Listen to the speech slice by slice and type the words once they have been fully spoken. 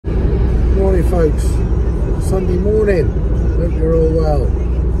Hi folks, Sunday morning, hope you're all well.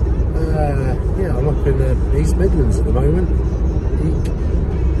 Yeah, I'm up in the East Midlands at the moment.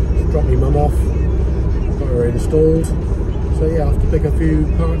 Just dropped my mum off, got her installed. So yeah, I have to pick a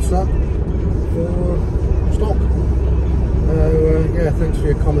few parts up for stock. Yeah, thanks for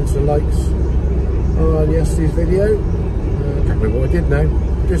your comments and likes on yesterday's video. Can't remember what I did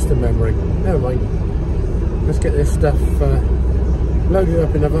now, just a memory, never mind. Let's get this stuff loaded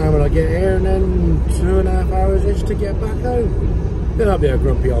up in the van when I get here, and then 2.5 hours ish to get back home. Then I'll be a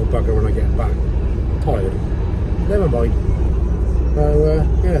grumpy old bugger when I get back. Tired. Never mind. So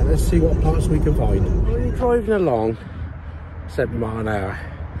yeah, let's see what parts we can find. When you're driving along 70 miles an hour,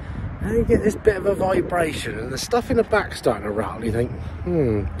 and you get this bit of a vibration, and the stuff in the back starting to rattle, you think,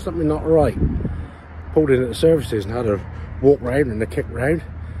 something not right. Pulled in at the services and had a walk round and a kick round.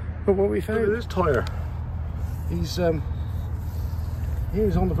 But what we found, this tyre, he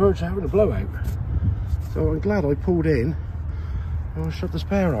was on the verge of having a blowout. So I'm glad I pulled in and I shut the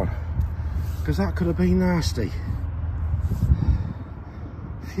spare on, because that could have been nasty.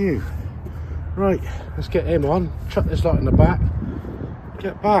 Phew. Right, let's get him on, chuck this lot in the back,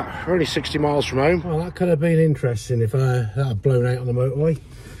 get back. We're only 60 miles from home. Well, that could have been interesting if that had blown out on the motorway.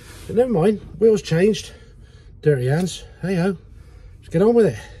 But never mind, wheels changed. Dirty hands, hey ho. Let's get on with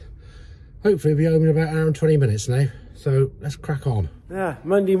it. Hopefully we'll be home in about an hour and 20 minutes now. So let's crack on. Yeah,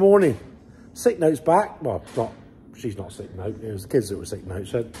 Monday morning. Sick note's back. Well, she's not sick note. It was the kids that were sick note.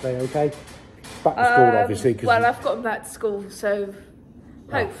 So they okay? Back to school, obviously. Well, I've got them back to school, so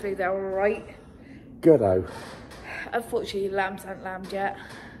hopefully they're all right. Good-o. Unfortunately, lambs aren't lambed yet.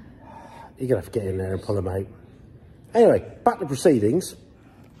 You're going to have to get in there and pull them out. Anyway, back to proceedings.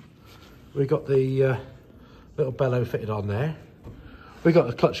 We got the little bellow fitted on there. We got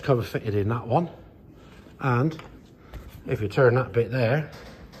the clutch cover fitted in that one. And if you turn that bit there,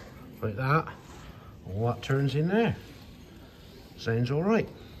 like that, all that turns in there. Sounds all right.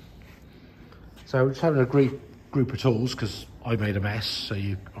 So we're just having a group of tools, because I made a mess, so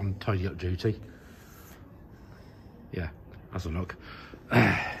I'm tidy up duty. Yeah, that's a look.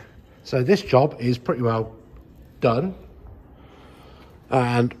 So this job is pretty well done.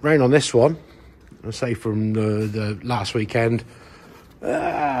 And round on this one, I'll say from the last weekend,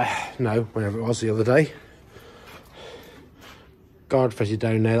 no, whenever it was, the other day, guard fitted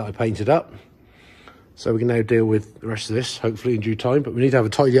down there that I painted up. So we can now deal with the rest of this, hopefully in due time, but we need to have a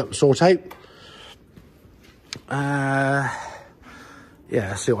tidy up and sort out. Yeah,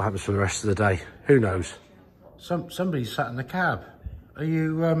 let's see what happens for the rest of the day. Who knows? Somebody sat in the cab. Are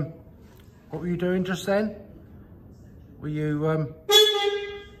you, what were you doing just then? Were you,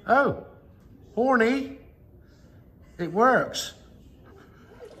 oh, horny? It works.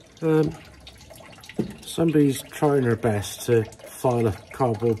 Somebody's trying their best to file a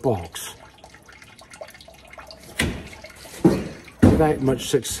cardboard box without much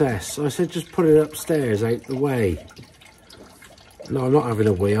success. I said just put it upstairs out the way. No, I'm not having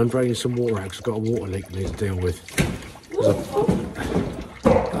a wee. I'm draining some water out because I've got a water leak I need to deal with.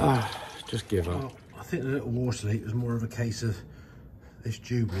 Just give up. Well, I think the little water leak was more of a case of this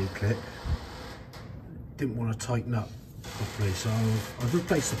Jubilee clip didn't want to tighten up properly, so I've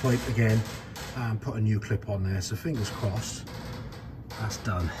replaced the pipe again and put a new clip on there, so fingers crossed that's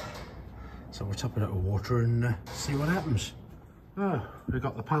done. So we'll top it up with water and see what happens. Oh, we've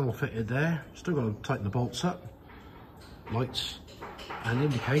got the panel fitted there, still got to tighten the bolts up. Lights and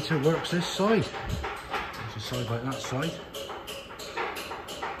indicator works this side. There's a side like that side.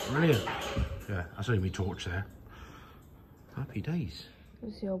 Brilliant. Yeah, that's only my torch there. Happy days.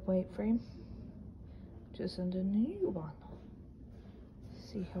 There's the old weight frame, just under the new one.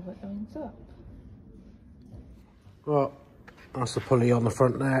 See how it lines up. Well, that's the pulley on the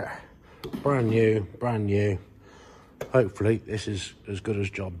front there. Brand new. Hopefully this is as good as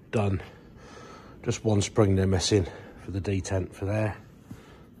job done. Just one spring they're missing for the detent for there.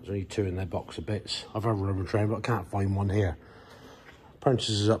 There's only two in their box of bits. I've had a rubber train, but I can't find one here. Apprentice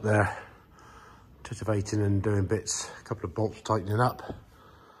is up there titivating and doing bits, a couple of bolts tightening up.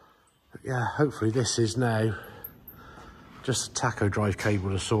 But yeah, hopefully this is now just a tacho drive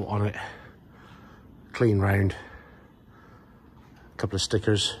cable to sort on it. Clean round. A couple of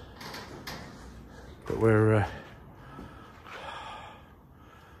stickers. But we're as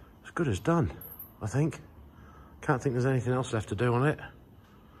good as done, I think. Can't think there's anything else left to do on it.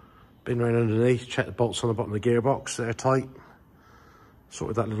 Been round underneath, check the bolts on the bottom of the gearbox, they're tight.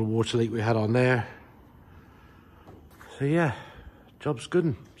 Sorted that little water leak we had on there. So yeah, job's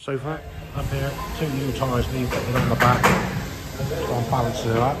good so far. Up here, 2 new tyres being fitted on the back. So I'm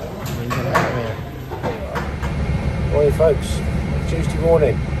balancing it up and then get it out of here. Right folks, Tuesday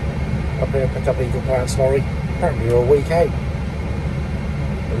morning. up here, picked up Eagle Plants lorry. Apparently you're a week out.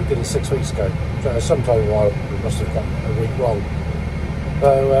 We did it 6 weeks ago. So sometime while we must have got a week wrong.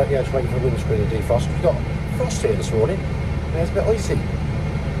 So yeah, just waiting for the windscreen to defrost. We've got frost here this morning. And it's a bit icy.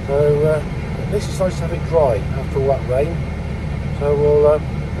 So at least it's nice to have it dry after all that rain. So we'll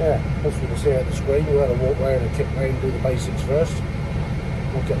yeah, hopefully we'll see out the screen. We'll have a walk round and kick round and do the basics first.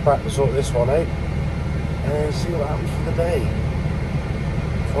 We'll get back to sort this one out and see what happens for the day.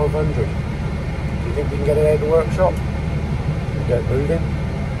 500. Do you think we can get it out of the workshop? We'll get it moving.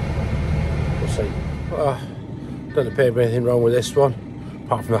 We'll see. Doesn't appear to be anything wrong with this one,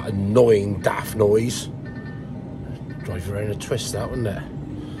 apart from that annoying daft noise. Drive you around a twist, that, wouldn't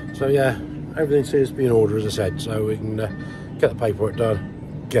it? So yeah, everything seems to be in order, as I said, so we can get the paperwork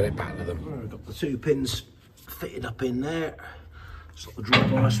done, get it back to them. We've got the 2 pins fitted up in there. Stop the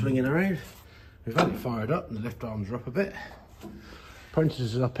drawbar swinging around. We've had it fired up and the lift arms are up a bit. Apprentice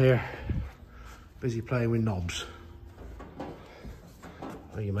is up here, busy playing with knobs.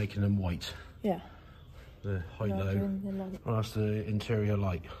 Are you making them white? Yeah. The high-low. Well, that's the interior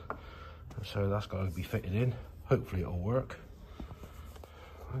light. So that's got to be fitted in. Hopefully it'll work.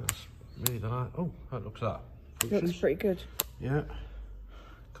 That's really the last. Oh, that looks that. Looks pretty good. Yeah.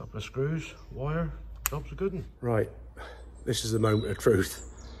 Couple of screws, wire, knobs are good one. Right. This is the moment of truth.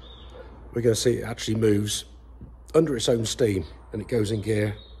 We're going to see it actually moves under its own steam and it goes in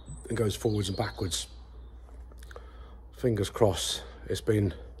gear and goes forwards and backwards. Fingers crossed. It's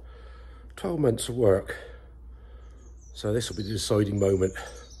been 12 months of work, so this will be the deciding moment.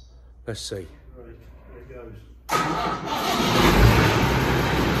 Let's see. Right, there it goes.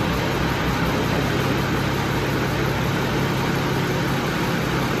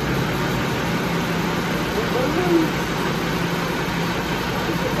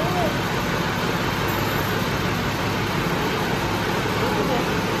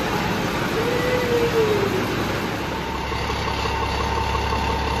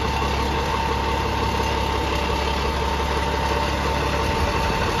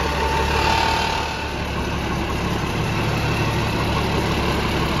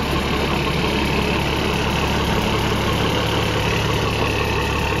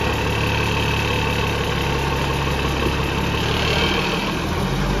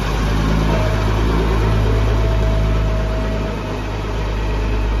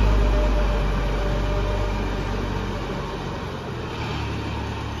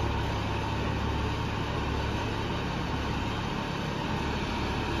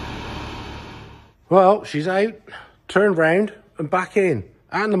 Well, she's out, turned round and back in,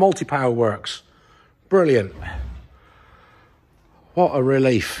 and the multi-power works. Brilliant. What a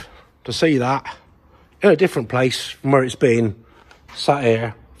relief to see that in a different place from where it's been sat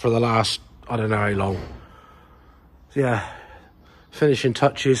here for the last, I don't know how long. Yeah, finishing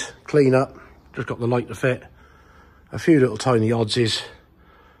touches, clean up, just got the light to fit, a few little tiny oddsies,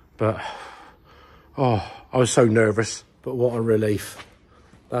 but oh, I was so nervous, but what a relief.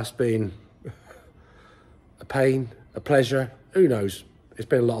 That's been a pain, a pleasure, who knows? It's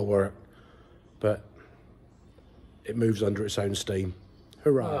been a lot of work, but it moves under its own steam.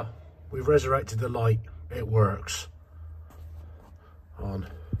 Hurrah. We've resurrected the light, it works. On,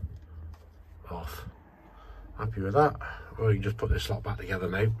 off. Happy with that. Well, you can just put this slot back together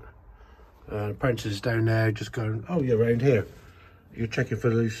now. Apprentice is down there just going, oh, you're around here. You're checking for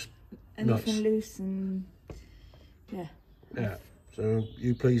loose nuts. Anything loose and, yeah. Yeah, so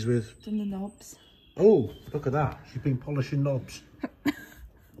you pleased with? Done the knobs. Oh, look at that. She's been polishing knobs. Look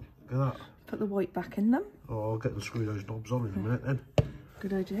at that. Put the white back in them. Oh, I'll get to screw those knobs on in a minute then.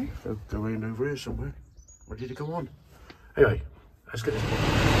 Good idea. Go around over here somewhere. Where did it go on? Anyway, let's get this one.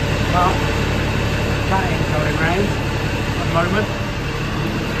 Well, that ain't going round at the moment.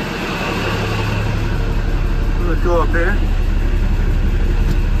 We'll go up here.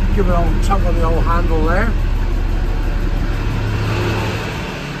 Give it an old tug on the old handle there.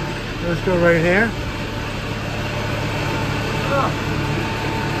 Let's go right here. Oh,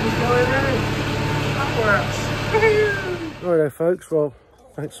 we're going round. That works. Righto folks, well,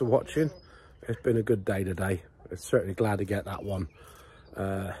 thanks for watching. It's been a good day today. I'm certainly glad to get that one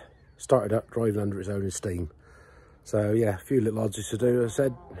started up, driving under its own steam. So yeah, a few little odds to do, as I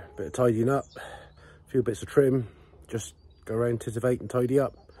said, a bit of tidying up, a few bits of trim, just go around, titivate and tidy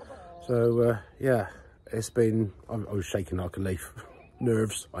up. So yeah, it's been, I was shaking like a leaf.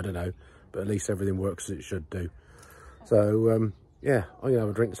 Nerves, I don't know, but at least everything works as it should do. So yeah, I'm gonna have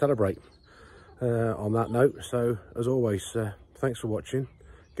a drink to celebrate on that note. So as always, thanks for watching.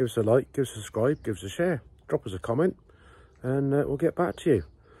 Give us a like, give us a subscribe, give us a share, drop us a comment, and we'll get back to you.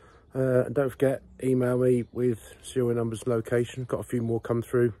 And don't forget, email me with serial numbers and location. Got a few more come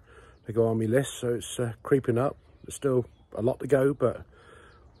through. to go on my list, so it's creeping up. There's still a lot to go, but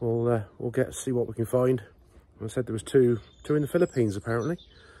we'll see what we can find. I said there was two in the Philippines apparently.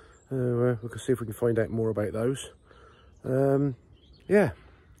 We can see if we can find out more about those. Yeah,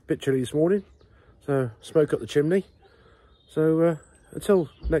 bit chilly this morning, so smoke up the chimney. So until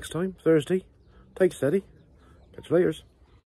next time, Thursday, take it steady. Catch you later.